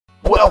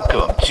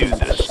Welcome to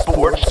the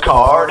Sports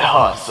Card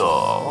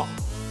Hustle.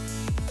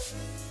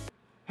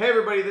 Hey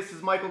everybody, this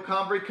is Michael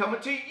Combry coming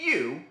to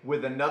you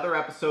with another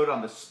episode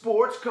on the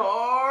Sports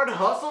Card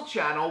Hustle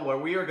channel, where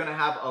we are going to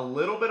have a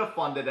little bit of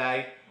fun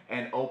today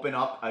and open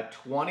up a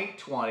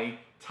 2020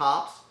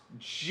 Topps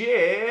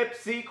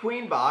Gypsy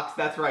Queen box.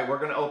 That's right, we're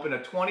going to open a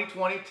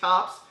 2020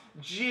 Topps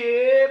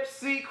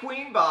Gypsy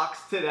Queen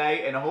box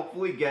today and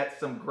hopefully get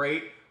some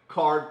great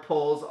card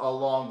pulls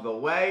along the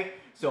way.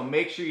 So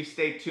make sure you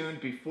stay tuned.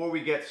 Before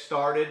we get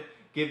started,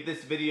 give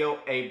this video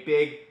a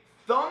big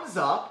thumbs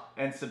up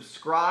and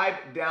subscribe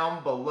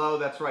down below.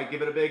 That's right,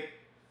 give it a big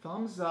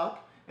thumbs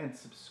up and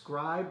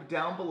subscribe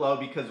down below,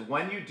 because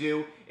when you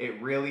do,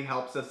 it really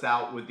helps us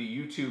out with the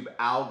YouTube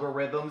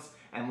algorithms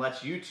and lets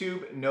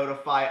YouTube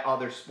notify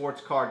other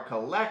sports card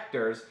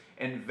collectors,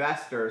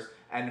 investors,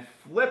 and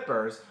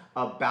flippers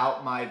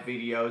about my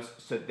videos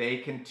so they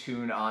can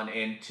tune on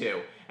in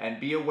too. And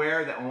be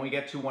aware that when we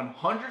get to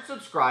 100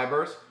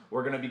 subscribers,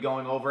 we're going to be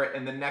going over it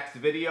in the next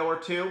video or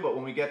two, but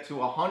when we get to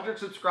 100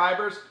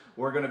 subscribers,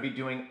 we're going to be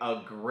doing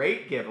a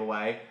great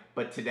giveaway.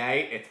 But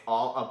today, it's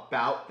all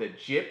about the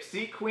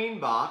Gypsy Queen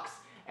box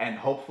and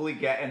hopefully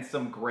getting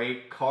some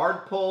great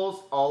card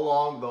pulls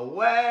along the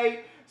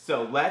way.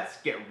 So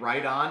let's get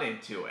right on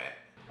into it.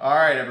 All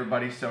right,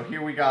 everybody, so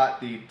here we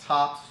got the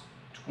Topps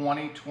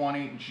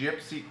 2020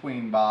 Gypsy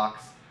Queen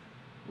box.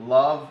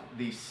 Love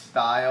the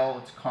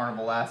style. It's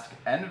carnivalesque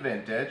and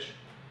vintage,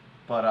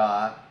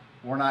 but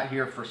we're not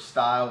here for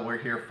style, we're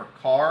here for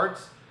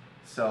cards.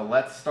 So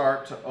let's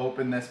start to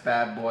open this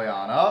bad boy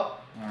on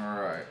up. All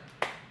right,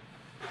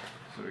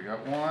 so we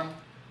got 1,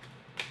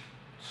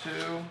 2,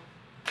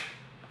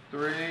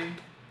 3,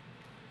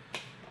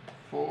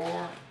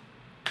 4,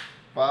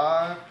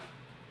 5,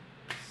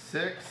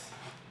 6,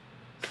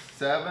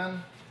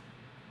 7,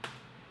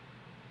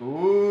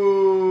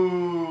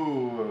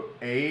 ooh,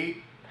 8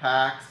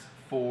 packs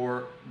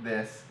for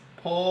this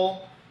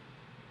pull.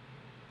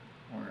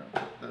 We're going to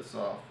put this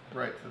off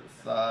right to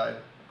the side.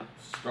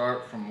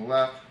 Start from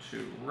left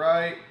to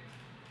right,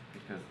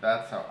 because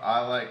that's how I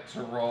like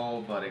to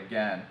roll. But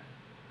again,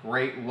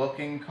 great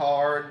looking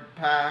card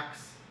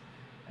packs,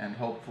 and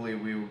hopefully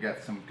we will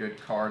get some good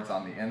cards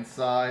on the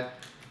inside.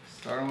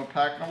 Starting with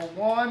pack number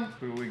 1,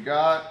 who we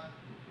got?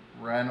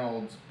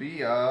 Reynolds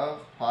B of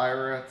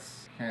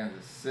Pirates,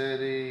 Kansas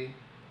City.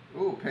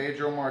 Ooh,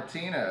 Pedro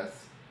Martinez.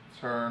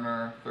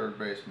 Turner, third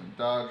baseman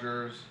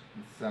Dodgers,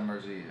 and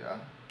Semerzia.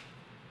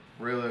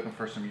 Really looking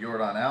for some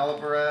Yordan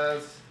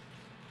Alvarez.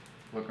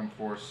 Looking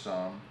for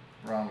some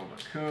Ronald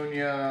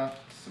Acuna,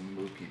 some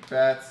Mookie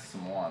Betts,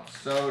 some Juan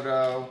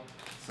Soto,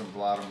 some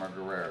Vladimir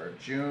Guerrero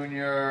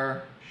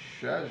Jr.,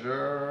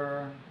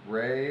 Scherzer,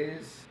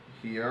 Rays,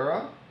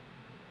 Hiura,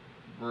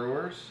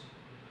 Brewers.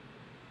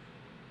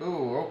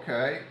 Ooh,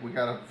 okay. We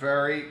got a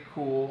very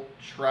cool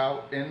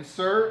Trout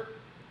insert.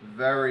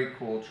 Very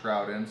cool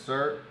Trout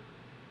insert.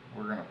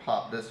 We're going to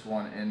pop this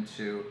one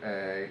into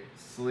a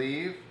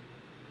sleeve.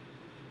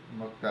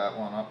 Look that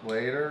one up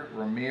later.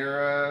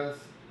 Ramirez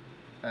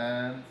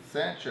and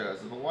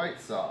Sanchez of the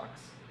White Sox.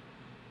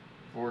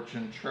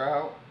 Fortune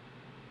Trout,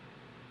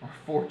 or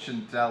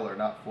Fortune Teller,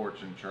 not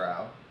Fortune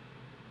Trout.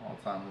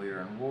 All-time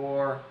leader in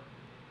WAR.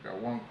 Got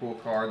one cool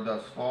card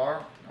thus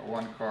far. Got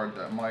one card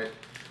that might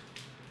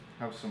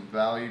have some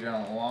value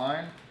down the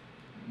line.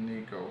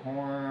 Nico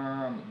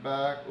Horner on the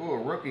back. Ooh, a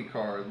rookie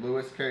card.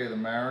 Lewis K of the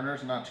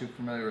Mariners. Not too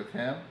familiar with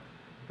him,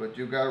 but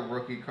you got a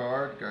rookie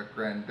card. Got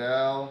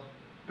Grandal,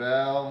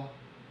 Bell,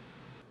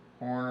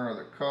 Horner of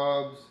the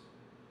Cubs,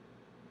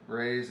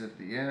 Rays at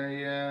the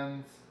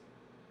Indians,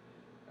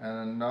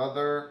 and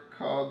another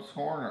Cubs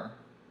Horner.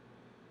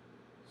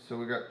 So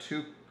we got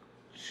two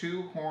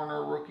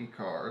Horner rookie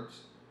cards,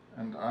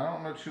 and I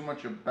don't know too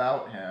much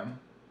about him,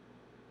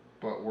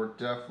 but we're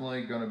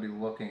definitely going to be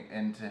looking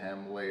into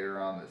him later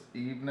on this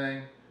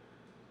evening.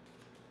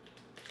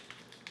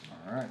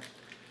 All right.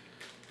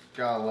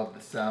 Gotta love the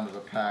sound of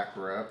the pack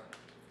rip.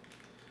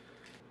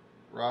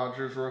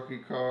 Rogers rookie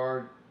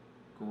card.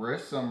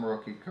 Grissom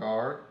rookie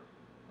card.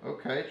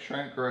 Okay,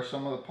 Trent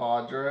Grisham of the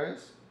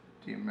Padres.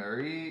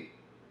 DeMarie.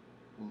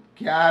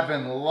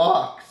 Gavin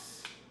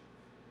Lux.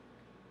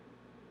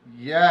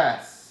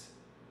 Yes.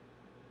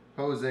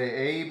 Jose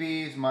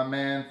Abies, my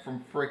man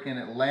from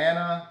freaking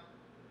Atlanta.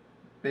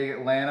 Big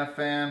Atlanta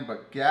fan,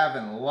 but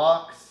Gavin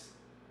Lux.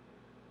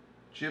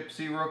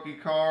 Gypsy rookie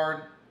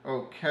card.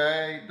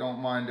 Okay, don't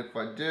mind if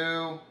I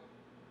do.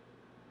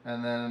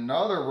 And then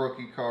another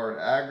rookie card,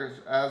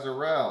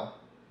 Azarel.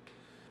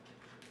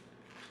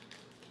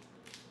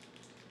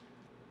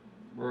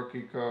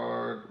 Rookie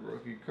card,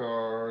 rookie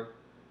card,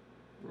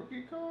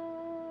 rookie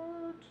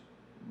card.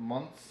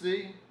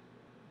 Muncy.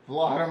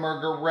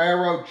 Vladimir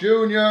Guerrero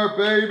Jr.,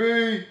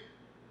 baby!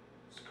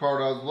 This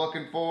card I was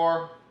looking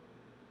for.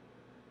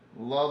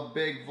 Love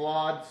Big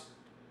Vlad's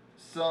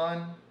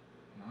son.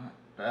 Not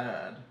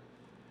bad.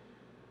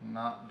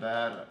 Not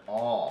bad at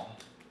all.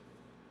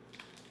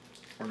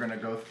 We're going to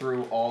go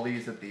through all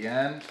these at the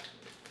end,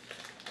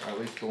 or at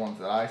least the ones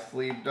that I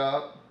sleeved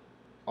up.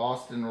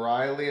 Austin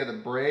Riley of the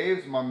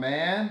Braves, my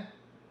man.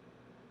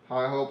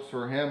 High hopes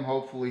for him.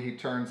 Hopefully he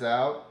turns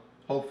out.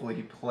 Hopefully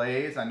he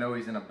plays. I know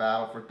he's in a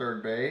battle for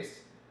third base.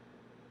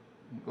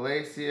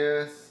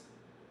 Iglesias,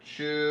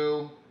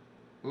 Chu.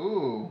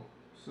 Ooh,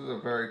 this is a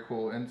very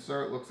cool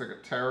insert. Looks like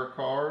a tarot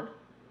card.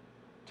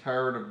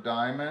 Tarot of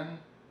Diamond.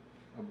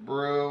 A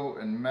Brew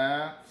and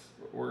Mats.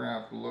 But we're going to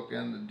have to look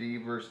into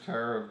Devers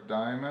Tarot of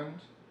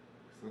Diamond.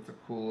 So that's a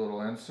cool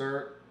little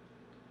insert.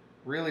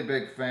 Really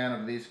big fan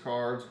of these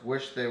cards.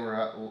 Wish they were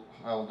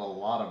held a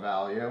lot of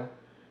value.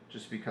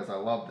 Just because I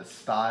love the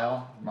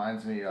style.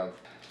 Reminds me of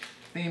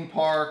theme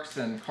parks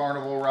and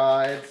carnival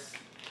rides.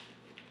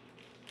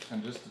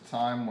 And just a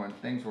time when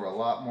things were a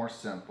lot more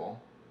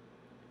simple.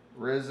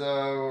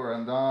 Rizzo,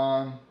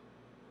 Rondon,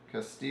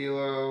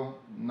 Castillo,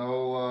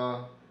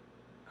 Nola,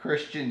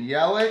 Christian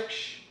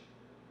Yelich.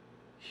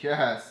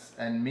 Yes,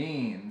 and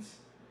Means.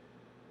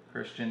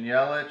 Christian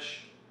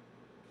Yelich.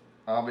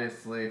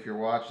 Obviously, if you're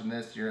watching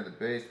this, you're into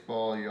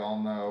baseball, you all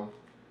know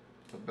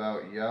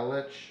about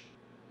Yelich.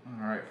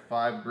 Alright,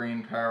 5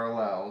 green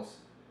parallels.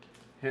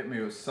 Hit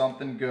me with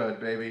something good,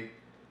 baby.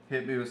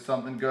 Hit me with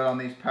something good on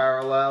these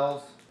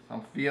parallels.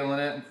 I'm feeling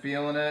it and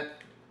feeling it.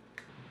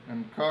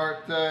 And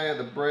Carte,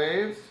 the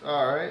Braves.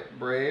 Alright,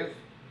 Braves.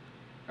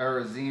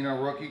 Arizona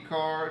rookie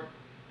card.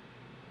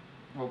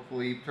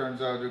 Hopefully he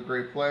turns out to be a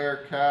great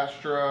player.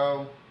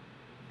 Castro,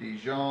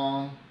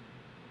 Dijon,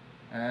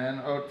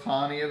 and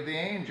Ohtani of the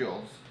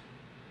Angels.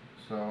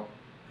 So,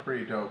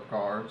 pretty dope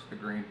cards, the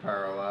green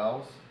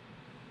parallels.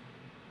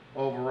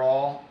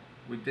 Overall,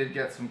 we did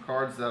get some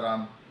cards that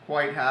I'm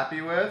quite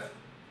happy with.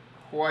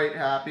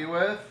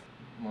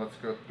 Let's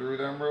go through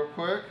them real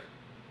quick.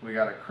 We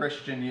got a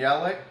Christian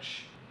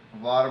Yelich,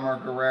 Vladimir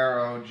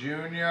Guerrero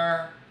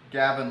Jr.,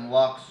 Gavin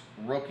Lux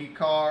rookie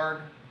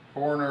card,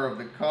 Horner of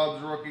the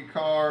Cubs rookie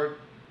card.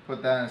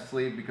 Put that in a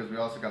sleeve because we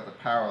also got the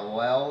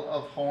parallel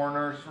of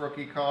Horner's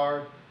rookie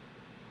card.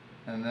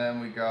 And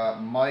then we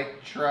got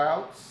Mike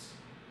Trout's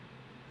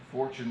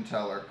Fortune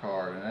Teller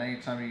card. And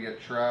anytime you get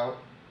Trout,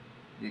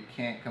 you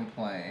can't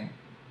complain.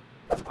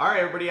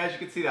 Alright everybody, as you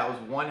can see, that was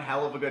one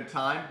hell of a good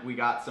time. We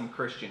got some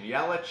Christian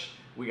Yelich.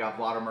 We got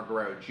Vladimir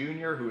Guerrero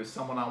Jr., who is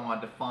someone I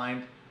wanted to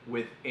find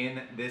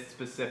within this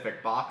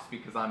specific box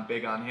because I'm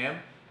big on him.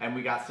 And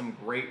we got some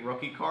great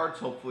rookie cards.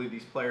 Hopefully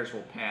these players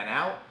will pan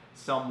out.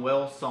 Some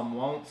will, some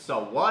won't.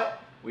 So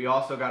what? We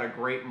also got a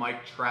great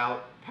Mike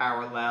Trout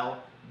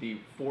parallel, the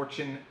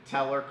Fortune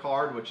Teller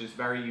card, which is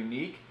very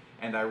unique.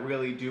 And I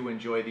really do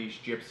enjoy these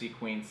Gypsy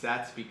Queen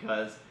sets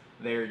because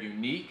they're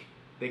unique.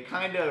 They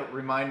kind of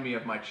remind me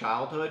of my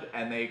childhood,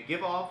 and they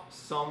give off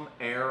some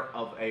air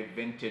of a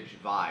vintage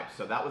vibe.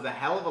 So that was a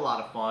hell of a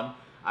lot of fun.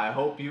 I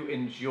hope you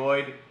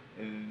enjoyed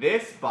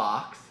this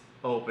box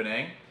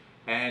opening,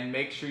 and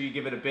make sure you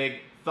give it a big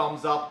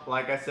thumbs up.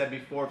 Like I said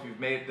before, if you've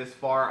made it this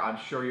far, I'm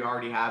sure you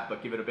already have,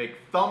 but give it a big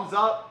thumbs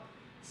up.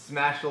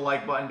 Smash the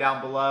like button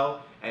down below,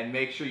 and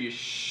make sure you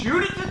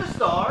shoot it to the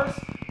stars.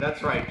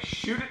 That's right,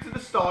 shoot it to the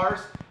stars.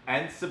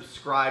 And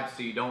subscribe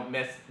so you don't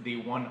miss the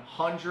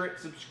 100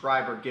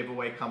 subscriber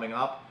giveaway coming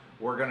up.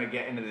 We're going to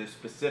get into the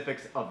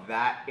specifics of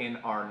that in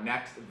our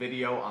next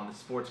video on the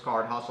Sports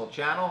Card Hustle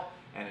channel.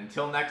 And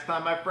until next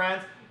time, my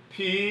friends,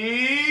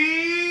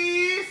 peace!